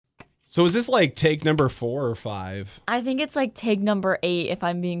So is this like take number 4 or 5? I think it's like take number 8, if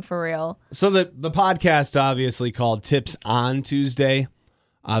I'm being for real. So the podcast obviously called Tips on Tuesday.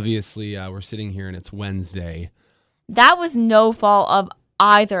 Obviously, we're sitting here and it's Wednesday. That was no fault of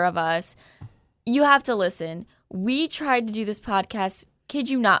either of us. You have to listen. We tried to do this podcast, kid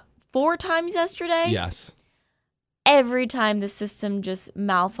you not, 4 times yesterday. Yes. Every time the system just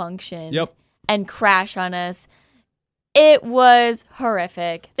malfunctioned Yep. and crashed on us. It was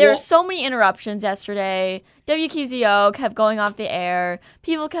horrific. There were so many interruptions yesterday. WQZO kept going off the air.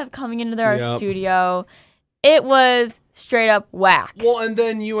 People kept coming into our studio. It was straight up whack. Well, and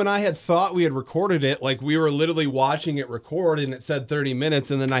then you and I had thought we had recorded it. Like, we were literally watching it record, and it said 30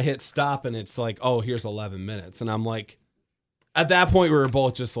 minutes, and then I hit stop, and it's like, oh, here's 11 minutes. And I'm like, at that point, we were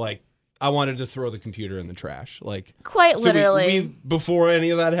both just like, I wanted to throw the computer in the trash. Like, quite literally. We before any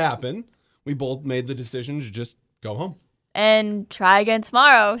of that happened, we both made the decision to just go home. And try again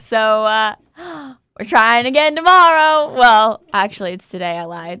tomorrow. So we're trying again tomorrow. Well, actually, it's today. I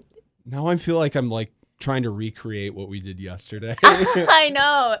lied. Now I feel like I'm like trying to recreate what we did yesterday. I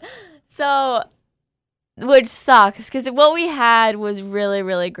know. So, which sucks because what we had was really,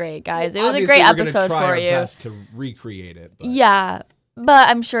 really great, guys. It was a great episode for you. We're going to try our best to recreate it. But. Yeah, but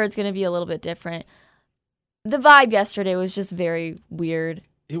I'm sure it's going to be a little bit different. The vibe yesterday was just very weird.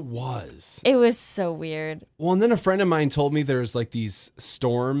 It was. It was so weird. Well, and then a friend of mine told me there's like these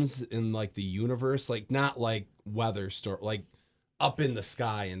storms in like the universe, like not like weather storm, like up in the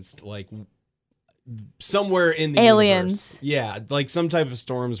sky and like somewhere in the aliens. Universe. Yeah, like some type of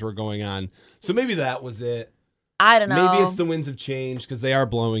storms were going on. So maybe that was it. I don't know. Maybe it's the winds of change because they are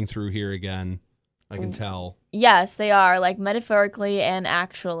blowing through here again. I can tell. Yes, they are, like metaphorically and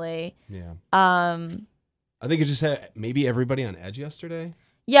actually. Yeah. I think it just had maybe everybody on edge yesterday.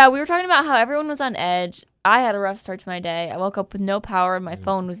 Yeah, we were talking about how everyone was on edge. I had a rough start to my day. I woke up with no power and my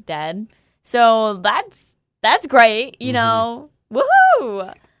phone was dead. So that's great, you know.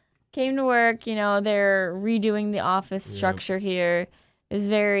 Woohoo! Came to work, you know, they're redoing the office structure here. It was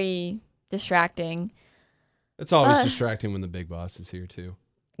very distracting. It's always distracting when the big boss is here too.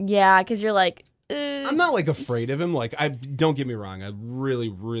 Yeah, because you're like, I'm not like afraid of him. Like, don't get me wrong. I really,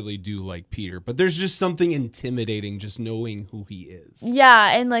 really do like Peter, but there's just something intimidating just knowing who he is. Yeah,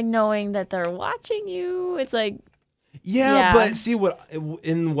 and like knowing that they're watching you. It's like, yeah. But see what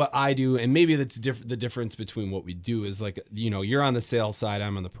I do, and maybe that's the difference between what we do is like, you know, you're on the sales side,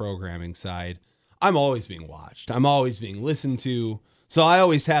 I'm on the programming side. I'm always being watched. I'm always being listened to. So I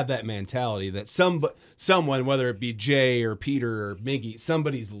always have that mentality that someone, whether it be Jay or Peter or Miggy,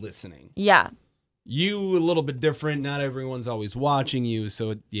 somebody's listening. Yeah. You a little bit different. Not everyone's always watching you.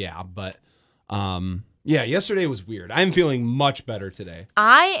 So yeah, but yesterday was weird. I'm feeling much better today.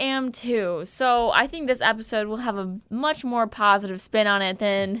 I am too. So I think this episode will have a much more positive spin on it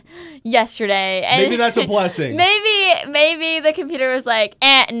than yesterday. And maybe that's a blessing. Maybe the computer was like,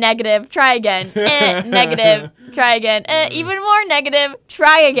 negative, try again. Negative, try again. Even more negative,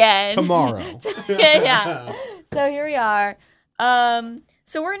 try again. Tomorrow. Yeah. So here we are.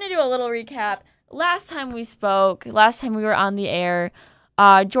 So we're going to do a little recap. Last time we spoke, last time we were on the air,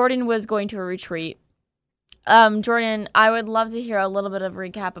 Jordan was going to a retreat. Jordan, I would love to hear a little bit of a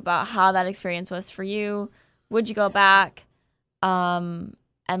recap about how that experience was for you. Would you go back? And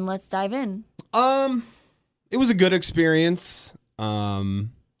let's dive in. It was a good experience. Not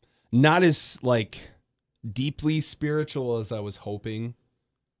as like deeply spiritual as I was hoping.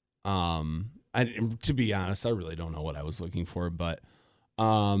 To be honest, I really don't know what I was looking for, but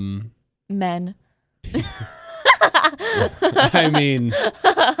men. I mean,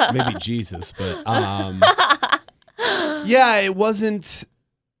 maybe Jesus, but yeah, it wasn't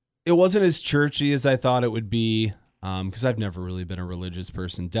as churchy as I thought it would be. Because I've never really been a religious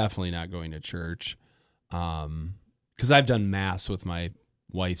person. Definitely not going to church. Because I've done mass with my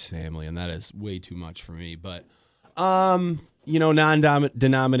wife's family, and that is way too much for me. But you know,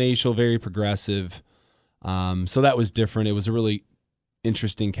 non-denominational, very progressive. So that was different. It was a really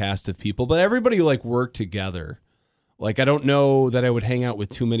interesting cast of people, but everybody like worked together. Like, I don't know that I would hang out with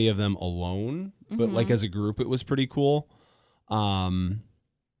too many of them alone, but like as a group, it was pretty cool.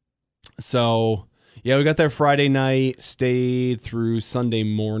 So yeah, we got there Friday night, stayed through Sunday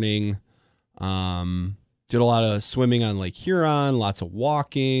morning. Did a lot of swimming on Lake Huron, lots of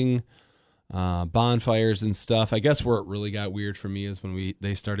walking, bonfires and stuff. I guess where it really got weird for me is when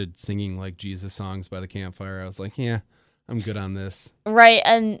they started singing like Jesus songs by the campfire. I was like, yeah, I'm good on this. Right.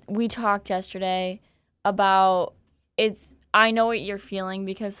 And we talked yesterday about I know what you're feeling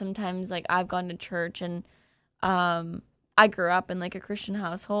because sometimes like I've gone to church and I grew up in like a Christian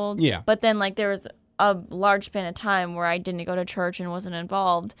household. Yeah. But then like there was a large span of time where I didn't go to church and wasn't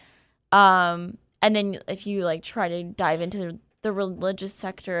involved. And then if you like try to dive into the religious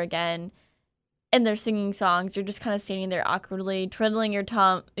sector again, and they're singing songs, you're just kind of standing there awkwardly, twiddling your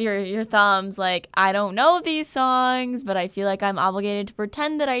thumbs, like, I don't know these songs, but I feel like I'm obligated to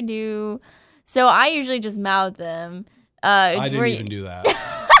pretend that I do. So I usually just mouth them. I didn't even do that.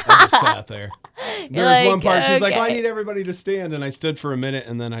 I just sat there. There was one part, she's like, well, I need everybody to stand. And I stood for a minute,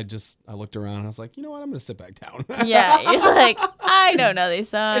 and then I looked around, and I was like, you know what? I'm going to sit back down. Yeah, you're like, I don't know these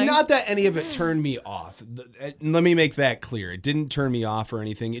songs. And not that any of it turned me off. Let me make that clear. It didn't turn me off or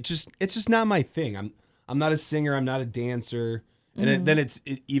anything. It's just not my thing. I'm not a singer. I'm not a dancer. And then it's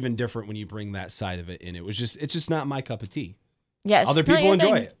even different when you bring that side of it in. It's just not my cup of tea. Yeah, other people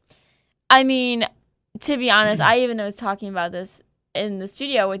enjoy it. I mean, to be honest, I even was talking about this in the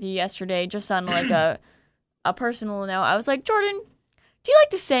studio with you yesterday, just on like a personal note. I was like, Jordan, do you like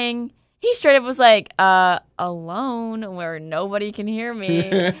to sing? He straight up was like, alone where nobody can hear me.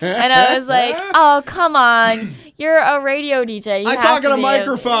 And I was like, oh, come on. You're a radio DJ. I talk in a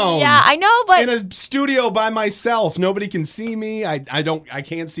microphone. Yeah, I know, but in a studio by myself. Nobody can see me. I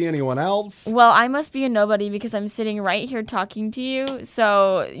can't see anyone else. Well, I must be a nobody because I'm sitting right here talking to you.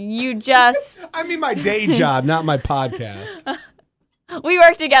 So you just I mean my day job, not my podcast. We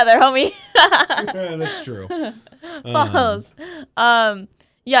work together, homie. Yeah, that's true. Balls.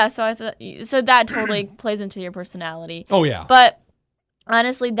 Yeah, so so that totally plays into your personality. Oh yeah. But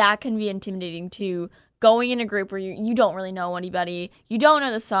honestly, that can be intimidating too. Going in a group where you don't really know anybody, you don't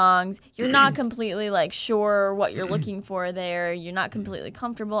know the songs, you're not completely like sure what you're looking for there, you're not completely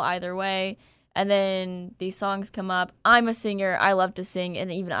comfortable either way, and then these songs come up. I'm a singer, I love to sing,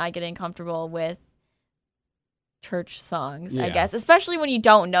 and even I get uncomfortable with church songs, I guess, especially when you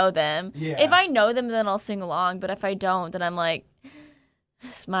don't know them. Yeah. If I know them, then I'll sing along, but if I don't, then I'm like,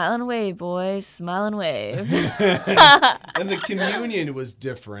 smile and wave, boys. Smile and wave. And the communion was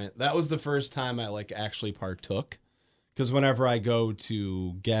different. That was the first time I like actually partook. Because whenever I go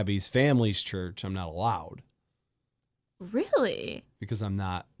to Gabby's family's church, I'm not allowed. Really? Because I'm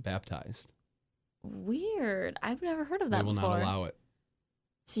not baptized. Weird. I've never heard of that before. They will not allow it.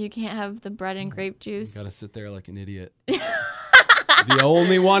 So you can't have the bread and grape juice? You gotta sit there like an idiot. The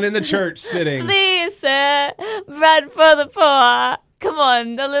only one in the church sitting. Please, sir. Bread for the poor. Come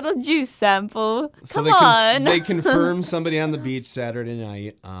on, a little juice sample. Come on. They confirmed somebody on the beach Saturday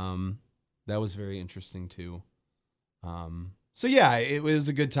night. That was very interesting too. So yeah, it was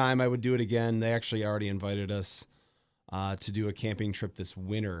a good time. I would do it again. They actually already invited us to do a camping trip this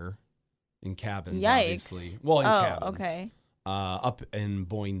winter in cabins. Yikes. Obviously. Well, in cabins. Okay. Up in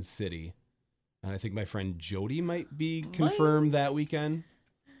Boyne City, and I think my friend Jody might be confirmed that weekend.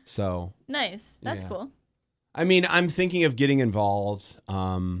 So nice. That's cool. I mean, I'm thinking of getting involved,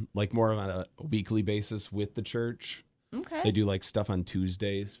 like more on a weekly basis with the church. Okay. They do like stuff on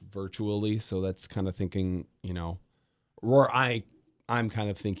Tuesdays virtually, so that's kind of thinking, or I'm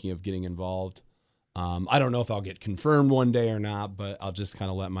kind of thinking of getting involved. I don't know if I'll get confirmed one day or not, but I'll just kind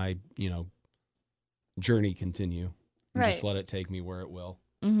of let my, journey continue and just let it take me where it will.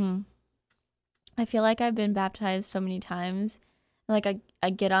 Mm-hmm. I feel like I've been baptized so many times. Like I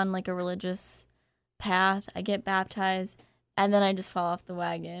get on like a religious path, I get baptized, and then I just fall off the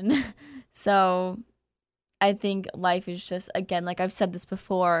wagon. So I think life is just, again, like I've said this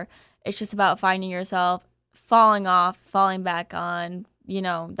before, it's just about finding yourself, falling off, falling back on,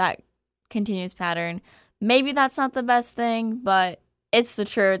 that continuous pattern. Maybe that's not the best thing, but it's the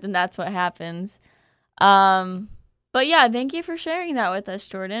truth, and that's what happens. But yeah, thank you for sharing that with us,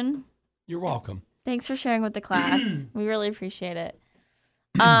 Jordan. You're welcome. Thanks for sharing with the class. We really appreciate it.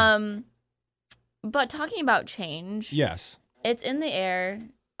 But talking about change. Yes. It's in the air.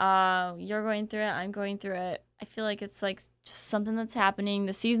 You're going through it. I'm going through it. I feel like it's like just something that's happening.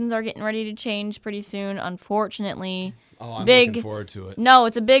 The seasons are getting ready to change pretty soon, unfortunately. Oh, I'm looking forward to it. No,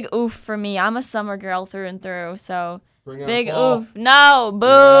 it's a big oof for me. I'm a summer girl through and through, so bring big fall. Oof. No,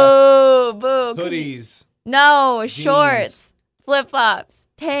 boo, boo. Hoodies. No, jeans, shorts, flip-flops,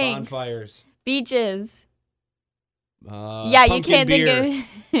 tanks, bonfires, beaches. Yeah, you can't beer.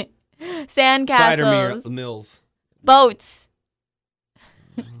 think of sandcastles, cider mills, boats,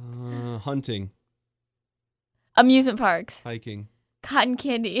 hunting, amusement parks, hiking, cotton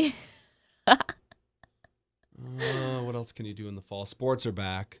candy. What else can you do in the fall? Sports are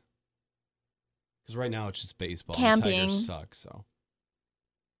back. Because right now it's just baseball. Camping. The Tigers suck, so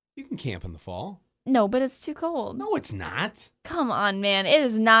you can camp in the fall. No, but it's too cold. No, it's not. Come on, man. It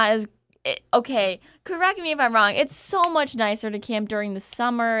is not as... okay, correct me if I'm wrong. It's so much nicer to camp during the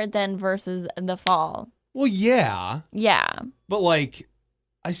summer than versus the fall. Well, yeah. Yeah. But, like,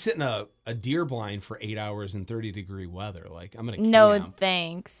 I sit in a a deer blind for 8 hours in 30-degree weather. Like, I'm gonna camp. No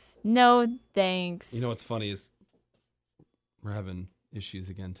thanks. No thanks. You know what's funny is we're having issues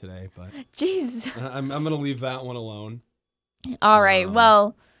again today, but jeez. I'm gonna leave that one alone. All right.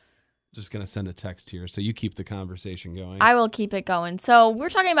 Well, just gonna send a text here, so you keep the conversation going. I will keep it going. So we're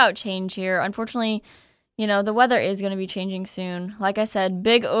talking about change here. Unfortunately, the weather is going to be changing soon. Like I said,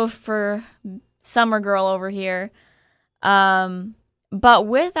 big oof for summer girl over here. But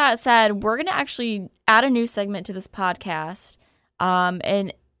with that said, we're going to actually add a new segment to this podcast.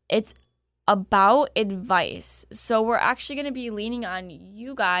 And it's about advice. So we're actually going to be leaning on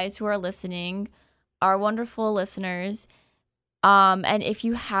you guys who are listening, our wonderful listeners. And if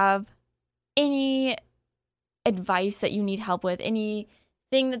you have any advice that you need help with, anything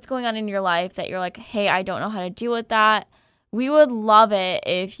that's going on in your life that you're like, hey, I don't know how to deal with that, we would love it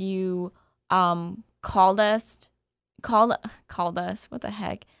if you called us. What the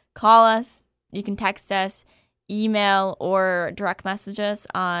heck? Call us. You can text us, email, or direct message us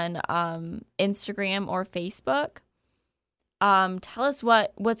on Instagram or Facebook. Tell us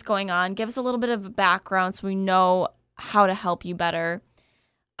what's going on. Give us a little bit of a background so we know how to help you better.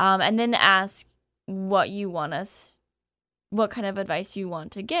 And then ask what kind of advice you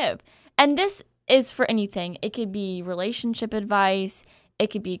want to give. And this is for anything. It could be relationship advice. It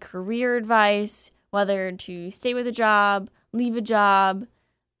could be career advice, whether to stay with a job, leave a job,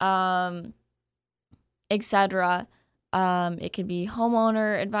 etc. It could be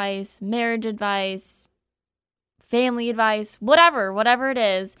homeowner advice, marriage advice, family advice, whatever it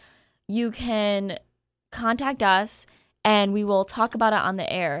is. You can contact us and we will talk about it on the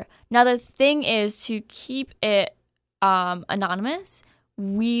air. Now, the thing is to keep it anonymous.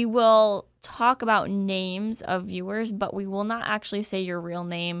 We will talk about names of viewers, but we will not actually say your real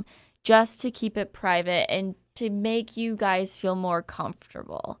name, just to keep it private and to make you guys feel more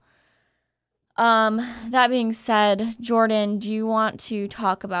comfortable. That being said, Jordan, do you want to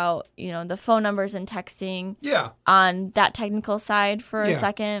talk about, the phone numbers and texting on that technical side for a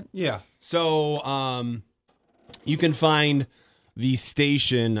second? Yeah. So, you can find the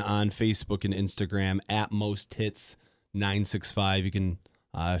station on Facebook and Instagram at Most Hits 965. You can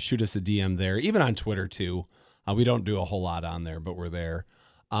shoot us a DM there, even on Twitter too. We don't do a whole lot on there, but we're there.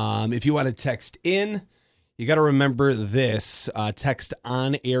 If you want to text in, you got to remember this. Text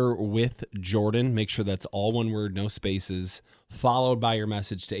on air with Jordan. Make sure that's all one word, no spaces, followed by your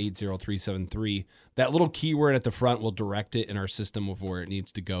message to 80373. That little keyword at the front will direct it in our system of where it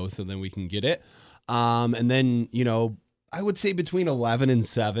needs to go, so then we can get it. And then, I would say between 11 and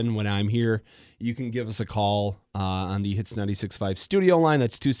 7 when I'm here, you can give us a call on the Hits 96.5 studio line.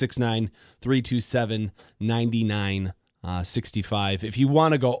 That's 269-327-9965. If you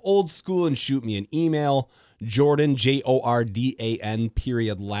want to go old school and shoot me an email, Jordan, Jordan,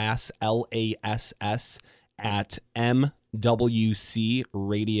 period, Lass, LASS, at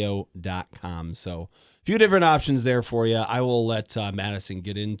mwcradio.com. So a few different options there for you. I will let Madison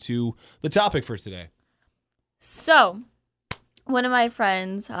get into the topic for today. So, one of my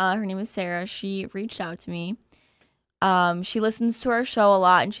friends, her name is Sarah, she reached out to me. She listens to our show a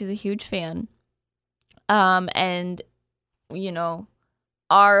lot, and she's a huge fan. And,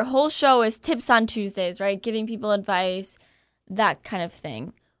 our whole show is Tips on Tuesdays, right? Giving people advice, that kind of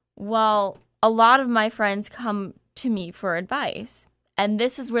thing. Well, a lot of my friends come to me for advice. And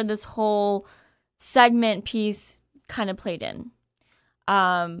this is where this whole segment piece kind of played in.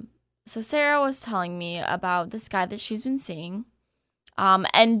 So Sarah was telling me about this guy that she's been seeing.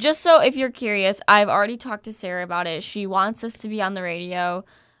 And just so if you're curious, I've already talked to Sarah about it. She wants us to be on the radio.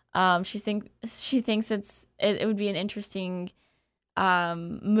 She thinks it would be an interesting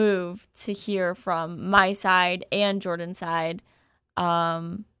move to hear from my side and Jordan's side.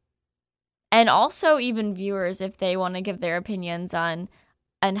 And also even viewers if they want to give their opinions on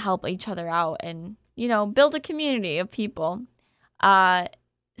and help each other out and, build a community of people.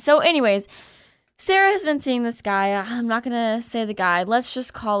 So anyways, Sarah has been seeing this guy. I'm not going to say the guy. Let's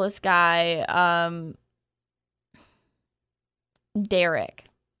just call this guy Derek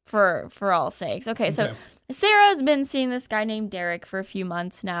for all sakes. Okay, so Sarah's been seeing this guy named Derek for a few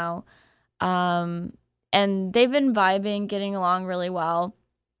months now. And they've been vibing, getting along really well.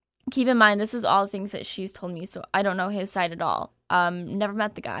 Keep in mind, this is all things that she's told me, so I don't know his side at all. Never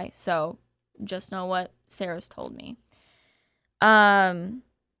met the guy, so just know what Sarah's told me.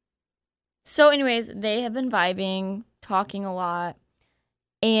 So anyways, they have been vibing, talking a lot,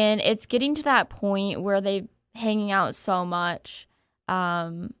 and it's getting to that point where they're hanging out so much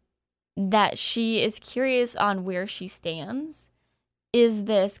that she is curious on where she stands. Is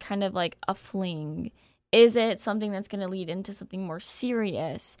this kind of like a fling? Is it something that's going to lead into something more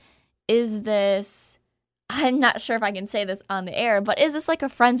serious? is this, I'm not sure if I can say this on the air, but is this like a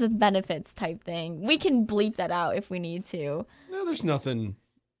friends with benefits type thing? We can bleep that out if we need to. No, there's nothing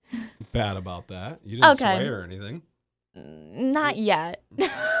bad about that. You didn't swear or anything. Not yet.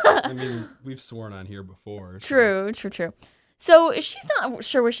 I mean, we've sworn on here before. So. True. So she's not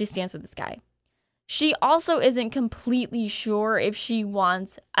sure where she stands with this guy. She also isn't completely sure if she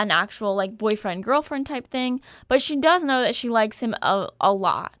wants an actual like boyfriend girlfriend type thing, but she does know that she likes him a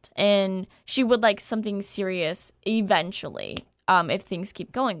lot, and she would like something serious eventually if things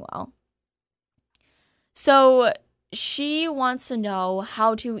keep going well. So she wants to know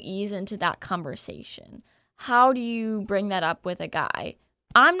how to ease into that conversation. How do you bring that up with a guy?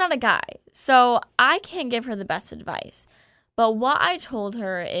 I'm not a guy, so I can't give her the best advice. But what I told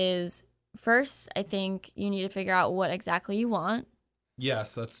her is, first, I think you need to figure out what exactly you want.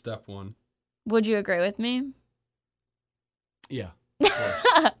 Yes, that's step one. Would you agree with me? Yeah, of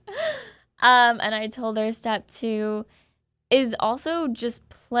course. And I told her step two is also just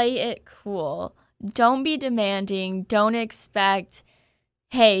play it cool. Don't be demanding. Don't expect,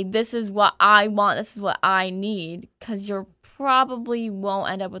 hey, this is what I want, this is what I need, because you probably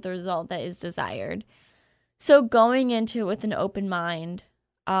won't end up with a result that is desired. So going into it with an open mind,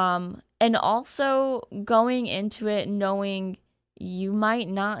 and also going into it knowing you might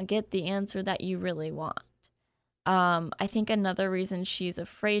not get the answer that you really want. I think another reason she's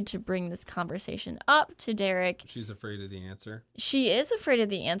afraid to bring this conversation up to Derek. She's afraid of the answer? She is afraid of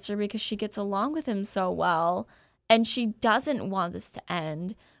the answer because she gets along with him so well, and she doesn't want this to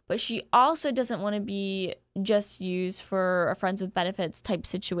end, but she also doesn't want to be just used for a friends with benefits type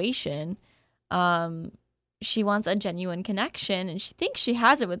situation. She wants a genuine connection, and she thinks she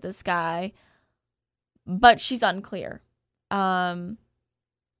has it with this guy, but she's unclear.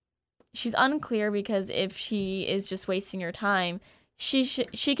 She's unclear because if she is just wasting her time, she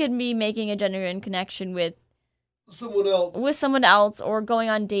could be making a genuine connection with someone else, or going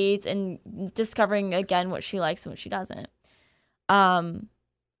on dates and discovering again what she likes and what she doesn't.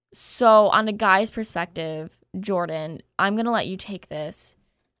 So on a guy's perspective, Jordan, I'm gonna let you take this.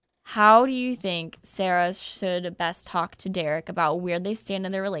 How do you think Sarah should best talk to Derek about where they stand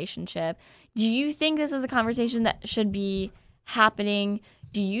in their relationship? Do you think this is a conversation that should be happening?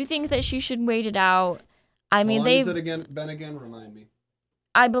 Do you think that she should wait it out? I mean, How long has it been again? Remind me.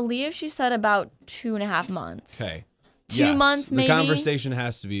 I believe she said about 2.5 months. Okay. 2 months, maybe. The conversation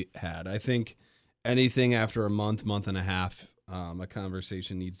has to be had. I think anything after a month and a half, a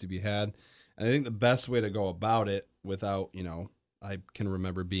conversation needs to be had. And I think the best way to go about it without, I can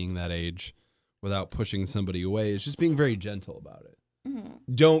remember being that age, without pushing somebody away, is just being very gentle about it.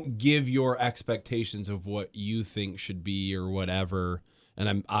 Mm-hmm. Don't give your expectations of what you think should be or whatever. And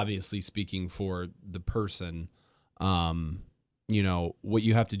I'm obviously speaking for the person. What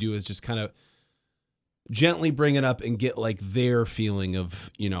you have to do is just kind of gently bring it up and get like their feeling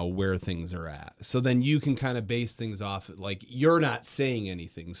of, where things are at. So then you can kind of base things off, like you're not saying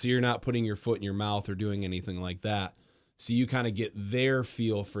anything. So you're not putting your foot in your mouth or doing anything like that. So you kind of get their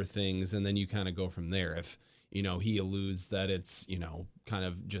feel for things, and then you kind of go from there. If, he alludes that it's, kind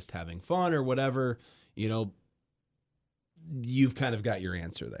of just having fun or whatever, you've kind of got your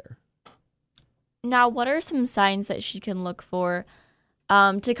answer there. Now, what are some signs that she can look for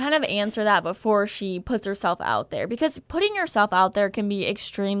to kind of answer that before she puts herself out there? Because putting yourself out there can be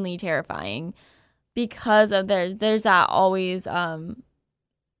extremely terrifying because of there's that always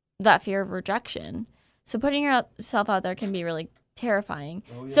that fear of rejection. So putting yourself out there can be really terrifying.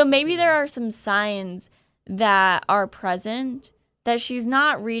 Oh, yes, so maybe there are some signs that are present that she's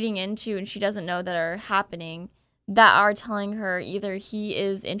not reading into and she doesn't know that are happening, that are telling her either he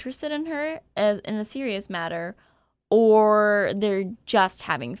is interested in her as in a serious matter, or they're just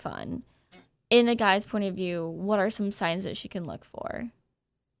having fun. In a guy's point of view, what are some signs that she can look for?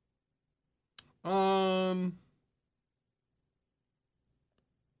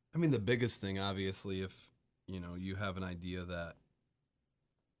 I mean, the biggest thing, obviously, if, you have an idea that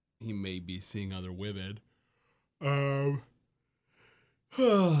he may be seeing other women,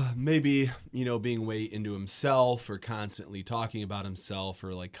 maybe, being way into himself, or constantly talking about himself,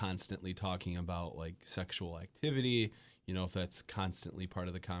 or like constantly talking about like sexual activity, if that's constantly part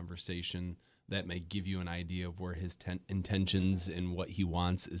of the conversation, that may give you an idea of where his intentions and what he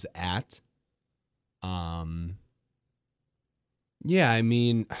wants is at. Yeah, I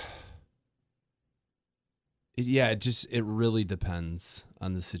mean, it really depends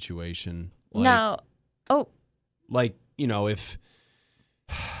on the situation.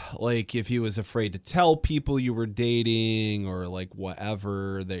 If he was afraid to tell people you were dating, or like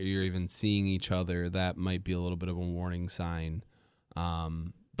whatever, that you're even seeing each other, that might be a little bit of a warning sign.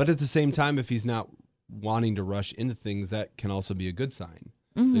 But at the same time, if he's not wanting to rush into things, that can also be a good sign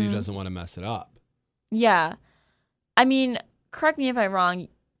that he doesn't want to mess it up. Yeah. I mean, correct me if I'm wrong.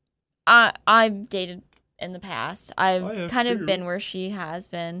 I've dated in the past. I've kind of been where she has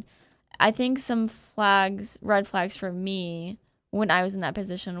been. I think some red flags for me when I was in that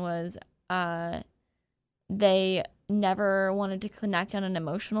position was they never wanted to connect on an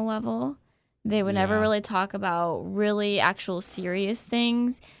emotional level. They would never really talk about really actual serious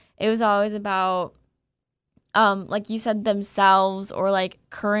things. It was always about, like you said, themselves or like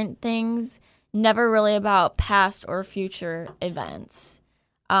current things, never really about past or future events.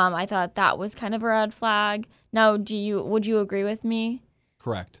 I thought that was kind of a red flag. Now, would you agree with me?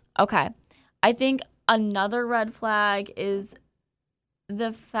 Correct. Okay. I think another red flag is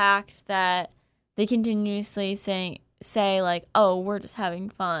the fact that they continuously say like, "Oh, we're just having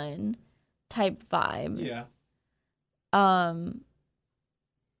fun," type vibe. Yeah. And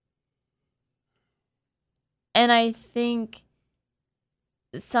I think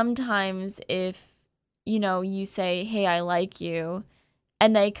sometimes if, you say, "Hey, I like you,"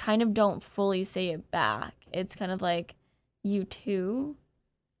 and they kind of don't fully say it back, it's kind of like, "You too."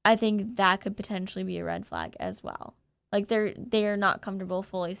 I think that could potentially be a red flag as well. Like they are not comfortable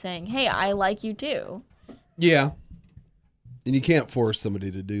fully saying, "Hey, I like you too." Yeah. And you can't force somebody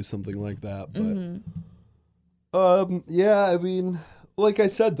to do something like that, but yeah, I mean, like I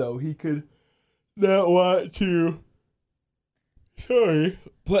said though, he could not want to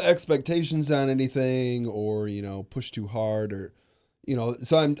put expectations on anything or, push too hard or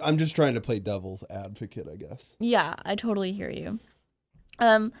so I'm just trying to play devil's advocate, I guess. Yeah, I totally hear you.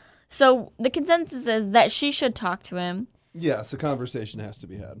 So the consensus is that she should talk to him. Yes, a conversation has to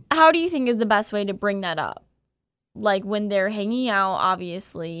be had. How do you think is the best way to bring that up? Like when they're hanging out,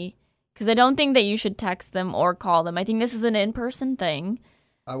 obviously, because I don't think that you should text them or call them. I think this is an in-person thing.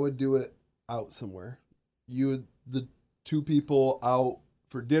 I would do it out somewhere. The two people out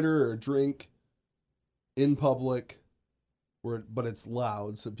for dinner or a drink in public, but it's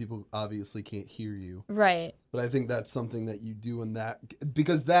loud, so people obviously can't hear you. Right. But I think that's something that you do in that,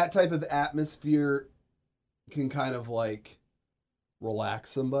 because that type of atmosphere can kind of like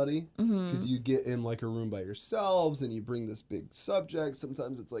relax somebody, because you get in like a room by yourselves and you bring this big subject.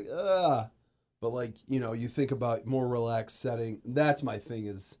 Sometimes it's like, but like, you think about more relaxed setting. That's my thing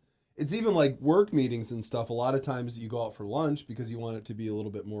is, it's even like work meetings and stuff. A lot of times you go out for lunch because you want it to be a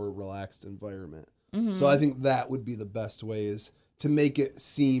little bit more relaxed environment. So I think that would be the best way, is to make it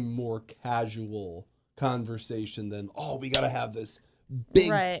seem more casual conversation than, oh, we got to have this big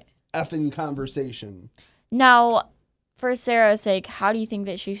effing conversation. Now, for Sarah's sake, how do you think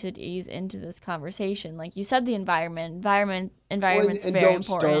that she should ease into this conversation? Like you said, the environment's very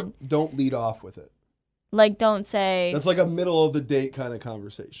important. Don't lead off with it. Like, don't say. That's like a middle of the date kind of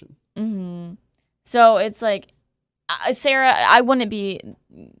conversation. So it's like, Sarah, I wouldn't be,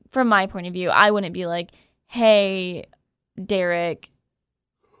 from my point of view, I wouldn't be like, "Hey, Derek,"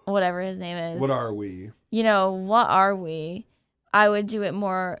 whatever his name is. What are we? What are we? I would do it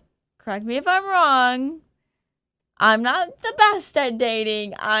more, correct me if I'm wrong, I'm not the best at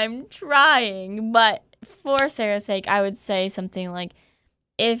dating. I'm trying. But for Sarah's sake, I would say something like,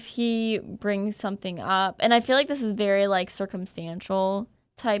 if he brings something up, and I feel like this is very like circumstantial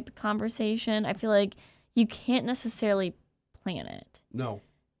type conversation. I feel like you can't necessarily plan it. No.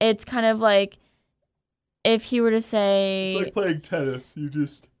 It's kind of like if he were to say... It's like playing tennis.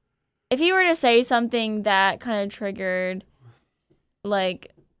 If he were to say something that kind of triggered,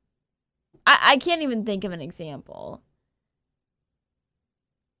 like... I can't even think of an example.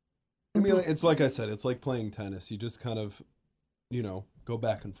 I mean, it's like I said, it's like playing tennis. You just kind of, go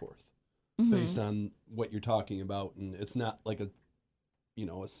back and forth based on what you're talking about. And it's not like a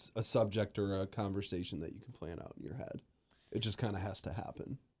subject or a conversation that you can plan out in your head. It just kind of has to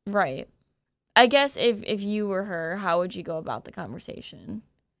happen. Right. I guess if you were her, how would you go about the conversation?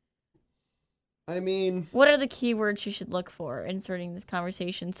 I mean... What are the keywords she should look for inserting this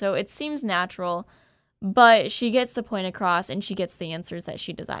conversation so it seems natural, but she gets the point across and she gets the answers that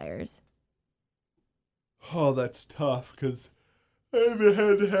she desires? Oh, that's tough, because I haven't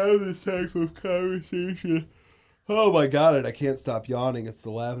had to have this type of conversation. Oh my God, I can't stop yawning. It's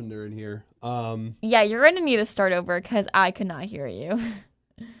the lavender in here. Yeah, you're going to need to start over because I could not hear you.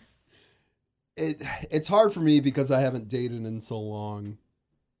 It's hard for me because I haven't dated in so long.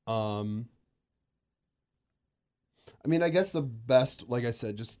 I mean, I guess the best, like I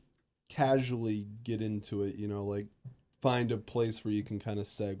said, just casually get into it, like find a place where you can kind of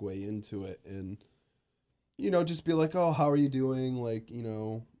segue into it and, just be like, oh, how are you doing? Like,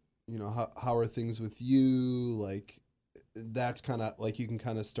 how are things with you? Like, that's kind of like, you can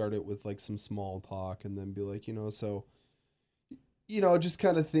kind of start it with like some small talk and then be like, so, just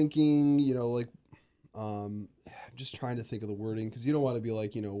kind of thinking, like, just trying to think of the wording, because you don't want to be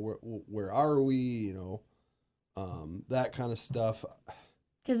like, where are we, that kind of stuff.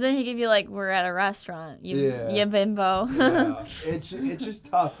 Because then he could be like, we're at a restaurant, you bimbo. Yeah. It's just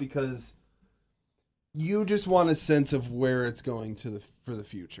tough, because you just want a sense of where it's going for the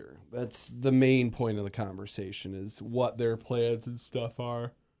future. That's the main point of the conversation, is what their plans and stuff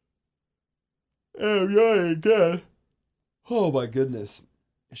are. Oh, yeah, good. Oh my goodness.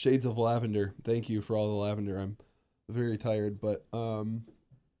 Shades of lavender. Thank you for all the lavender. I'm very tired, but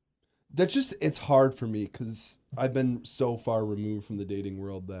that's just, it's hard for me, because I've been so far removed from the dating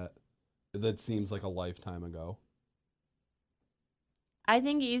world that seems like a lifetime ago. I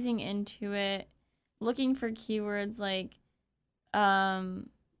think easing into it, looking for keywords like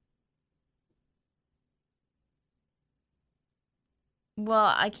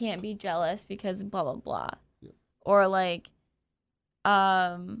well, I can't be jealous because blah blah blah. Yeah. Or like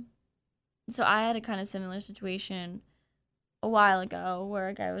so I had a kind of similar situation a while ago where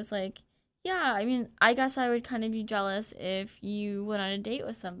a guy was like, yeah, I mean, I guess I would kind of be jealous if you went on a date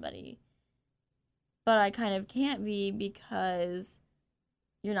with somebody. But I kind of can't be because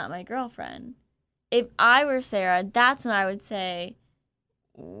you're not my girlfriend. If I were Sarah, that's when I would say,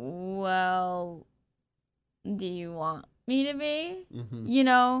 well, do you want me to be? Mm-hmm.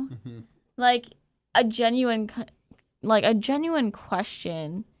 Mm-hmm. Like a genuine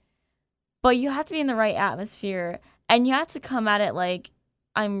question, but you have to be in the right atmosphere, and you have to come at it like,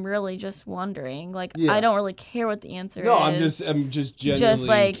 I'm really just wondering. Like, I don't really care what the answer is. No, I'm just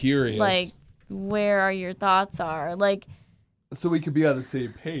genuinely curious. Like, where are your thoughts are? Like, so we could be on the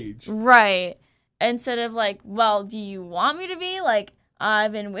same page. Right. Instead of like, well, do you want me to be? Like,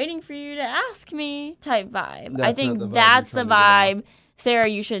 I've been waiting for you to ask me type vibe. I think that's the vibe. Sarah,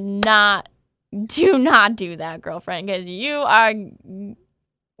 you should do not do that, girlfriend, because you are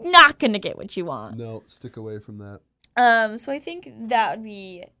not going to get what you want. No, stick away from that. So I think that would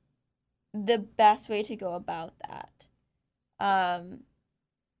be the best way to go about that. And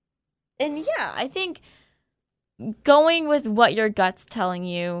yeah, I think going with what your gut's telling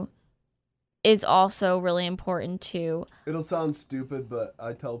you is also really important too. It'll sound stupid, but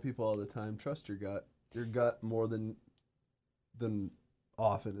I tell people all the time, trust your gut. Your gut more than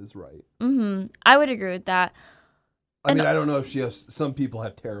often is right. Mm-hmm. I would agree with that. I mean, I don't know if some people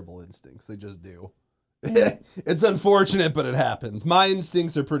have terrible instincts. They just do. It's unfortunate, but it happens. My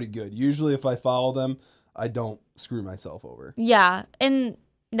instincts are pretty good. Usually if I follow them, I don't screw myself over. Yeah, and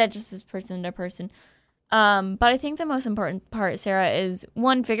that just is person to person. But I think the most important part, Sarah, is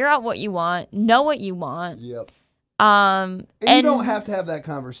one, figure out what you want, know what you want. Yep. And you don't have to have that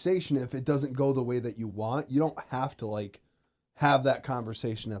conversation if it doesn't go the way that you want. You don't have to have that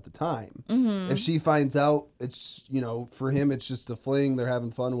conversation at the time. Mm-hmm. If she finds out it's, for him, it's just a fling, they're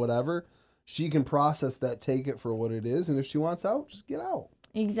having fun, whatever, she can process that, take it for what it is. And if she wants out, just get out.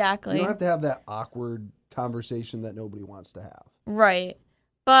 Exactly. You don't have to have that awkward conversation that nobody wants to have. Right.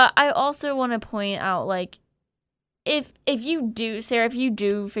 But I also want to point out, like, if you do, Sarah, if you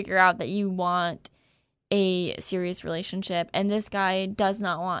do figure out that you want a serious relationship and this guy does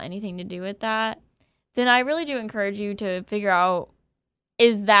not want anything to do with that, then I really do encourage you to figure out,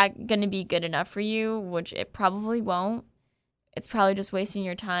 is that going to be good enough for you? Which it probably won't. It's probably just wasting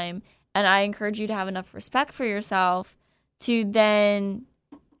your time. And I encourage you to have enough respect for yourself to then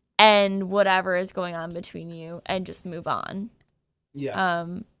end whatever is going on between you and just move on. Yes.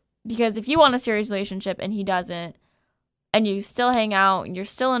 Because if you want a serious relationship and he doesn't, and you still hang out, and you're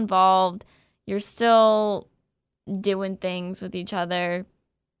still involved, you're still doing things with each other,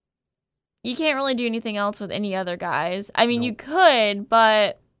 you can't really do anything else with any other guys. I mean, You could,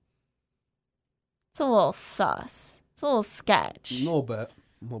 but it's a little sus. It's a little sketch. A little bit.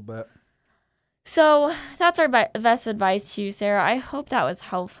 So that's our best advice to you, Sarah. I hope that was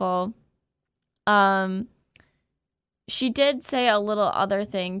helpful. She did say a little other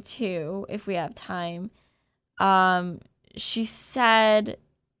thing too, if we have time. She said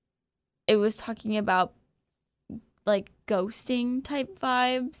it was talking about like ghosting type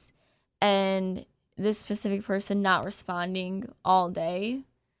vibes and this specific person not responding all day.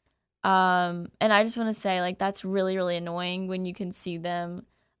 And I just want to say, like, that's really, really annoying when you can see them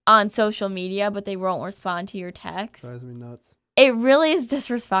on social media, but they won't respond to your text. Drives me nuts. It really is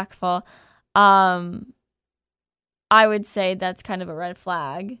disrespectful. I would say that's kind of a red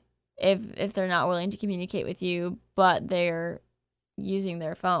flag if they're not willing to communicate with you, but they're using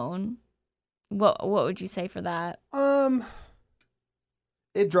their phone. What would you say for that?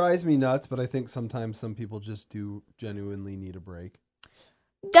 It drives me nuts, but I think sometimes some people just do genuinely need a break.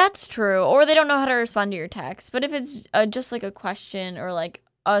 That's true. Or they don't know how to respond to your text. But if it's just like a question or like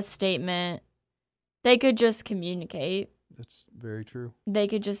a statement, they could just communicate. That's very true. They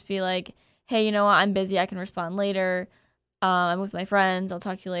could just be like, hey, you know what? I'm busy. I can respond later. I'm with my friends. I'll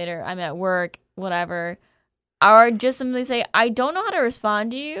talk to you later. I'm at work, whatever. Or just simply say, I don't know how to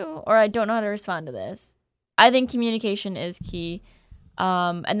respond to you, or I don't know how to respond to this. I think communication is key.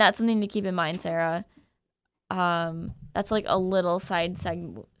 And that's something to keep in mind, Sarah. That's like a little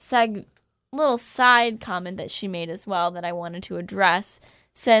little side comment that she made as well that I wanted to address,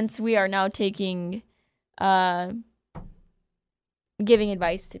 since we are now taking giving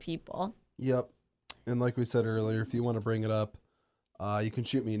advice to people. Yep. And like we said earlier, if you want to bring it up, you can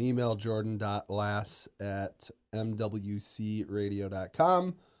shoot me an email,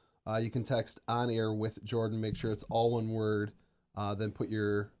 jordan.lass@mwcradio.com. You can text on air with Jordan. Make sure it's all one word. Then put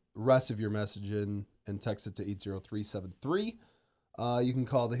your rest of your message in and text it to 80373. You can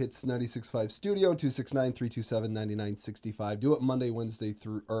call the Hits 96.5 studio, 269-327-9965. Do it Monday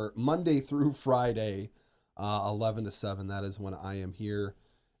through Friday, 11 to 7. That is when I am here.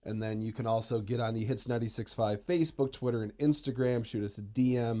 And then you can also get on the Hits 96.5 Facebook, Twitter, and Instagram. Shoot us a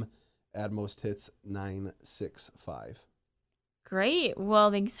DM at MostHits965. Great. Well,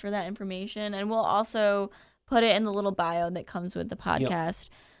 thanks for that information. And we'll also put it in the little bio that comes with the podcast.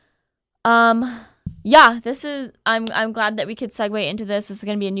 Yep. Yeah, this is I'm glad that we could segue into this. This is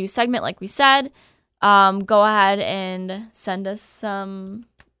going to be a new segment, like we said. Go ahead and send us some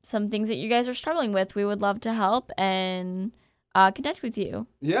things that you guys are struggling with. We would love to help and connect with you.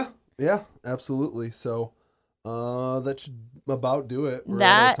 Yeah, absolutely. So that should about do it. We're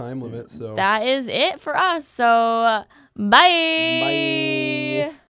at our time limit. So that is it for us. So bye. Bye.